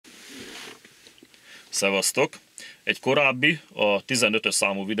Szevasztok! Egy korábbi, a 15-ös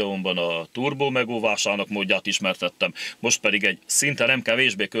számú videómban a turbó megóvásának módját ismertettem, most pedig egy szinte nem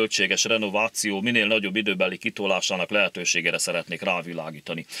kevésbé költséges renováció minél nagyobb időbeli kitolásának lehetőségére szeretnék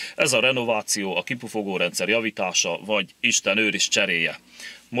rávilágítani. Ez a renováció a kipufogórendszer javítása, vagy Isten őriz cseréje.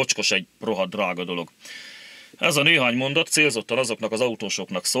 Mocskos egy rohadt drága dolog. Ez a néhány mondat célzottan azoknak az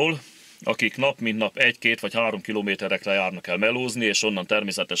autósoknak szól, akik nap mint nap 1-2 vagy 3 kilométerekre járnak el melózni, és onnan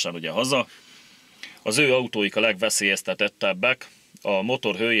természetesen ugye haza. Az ő autóik a legveszélyeztetettebbek a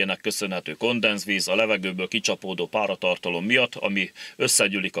motor hőjének köszönhető kondenzvíz, a levegőből kicsapódó páratartalom miatt, ami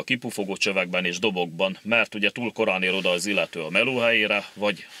összegyűlik a kipufogó csövekben és dobokban, mert ugye túl korán ér oda az illető a melóhelyére,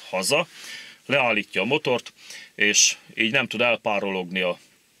 vagy haza, leállítja a motort, és így nem tud elpárologni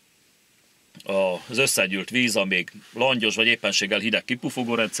az összegyűlt víz a még langyos vagy éppenséggel hideg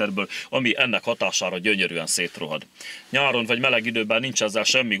kipufogórendszerből, ami ennek hatására gyönyörűen szétrohad. Nyáron vagy meleg időben nincs ezzel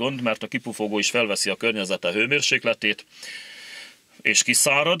semmi gond, mert a kipufogó is felveszi a környezete hőmérsékletét, és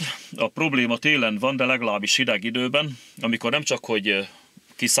kiszárad. A probléma télen van, de legalábbis hideg időben, amikor nem csak hogy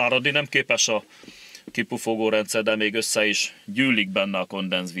kiszáradni nem képes a kipufogórendszer, de még össze is gyűlik benne a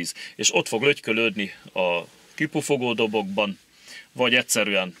kondenzvíz, és ott fog lögykölődni a kipufogódobokban, vagy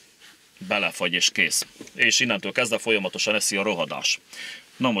egyszerűen belefagy és kész. És innentől kezdve folyamatosan eszi a rohadás.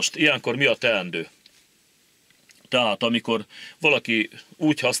 Na most, ilyenkor mi a teendő? Tehát amikor valaki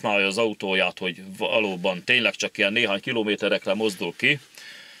úgy használja az autóját, hogy valóban tényleg csak ilyen néhány kilométerekre mozdul ki,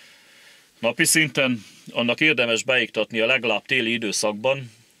 napi szinten, annak érdemes beiktatnia legalább téli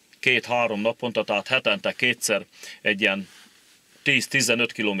időszakban, 2-3 naponta, tehát hetente kétszer egy ilyen 10-15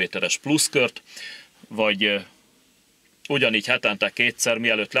 kilométeres pluszkört, vagy ugyanígy hetente kétszer,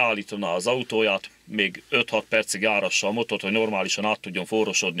 mielőtt leállítaná az autóját, még 5-6 percig járassa a motort, hogy normálisan át tudjon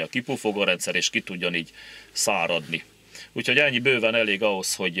forrósodni a kipufogórendszer, és ki tudjon így száradni. Úgyhogy ennyi bőven elég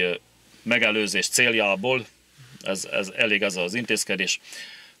ahhoz, hogy megelőzés céljából, ez elég ez az intézkedés,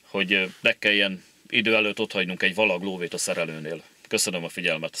 hogy ne kelljen idő előtt otthagynunk egy valag lóvét a szerelőnél. Köszönöm a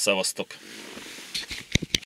figyelmet, szevasztok!